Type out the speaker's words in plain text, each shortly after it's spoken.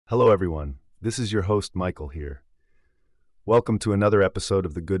Hello, everyone. This is your host, Michael, here. Welcome to another episode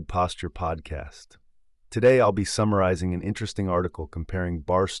of the Good Posture Podcast. Today, I'll be summarizing an interesting article comparing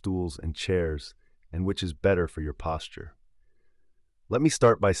bar stools and chairs and which is better for your posture. Let me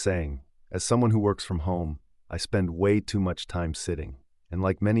start by saying, as someone who works from home, I spend way too much time sitting, and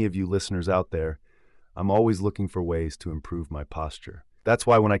like many of you listeners out there, I'm always looking for ways to improve my posture. That's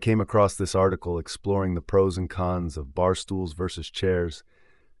why when I came across this article exploring the pros and cons of bar stools versus chairs,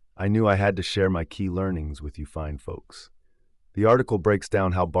 I knew I had to share my key learnings with you fine folks. The article breaks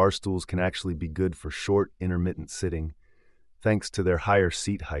down how bar stools can actually be good for short, intermittent sitting, thanks to their higher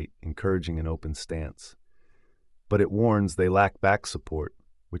seat height, encouraging an open stance. But it warns they lack back support,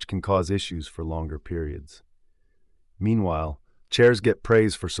 which can cause issues for longer periods. Meanwhile, chairs get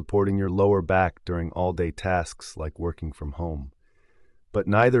praise for supporting your lower back during all-day tasks like working from home. But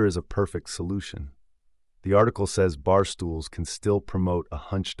neither is a perfect solution. The article says bar stools can still promote a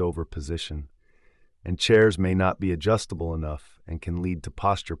hunched-over position, and chairs may not be adjustable enough and can lead to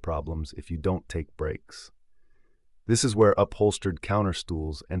posture problems if you don't take breaks. This is where upholstered counter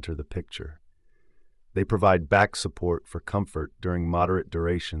stools enter the picture. They provide back support for comfort during moderate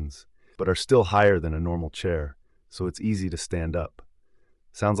durations, but are still higher than a normal chair, so it's easy to stand up.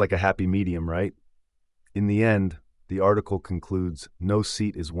 Sounds like a happy medium, right? In the end, the article concludes no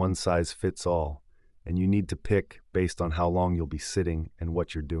seat is one size fits all, and you need to pick based on how long you'll be sitting and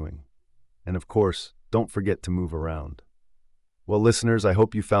what you're doing. And of course, don't forget to move around. Well, listeners, I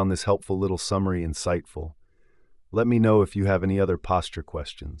hope you found this helpful little summary insightful. Let me know if you have any other posture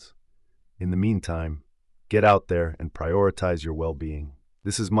questions. In the meantime, get out there and prioritize your well-being.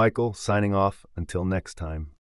 This is Michael, signing off. Until next time.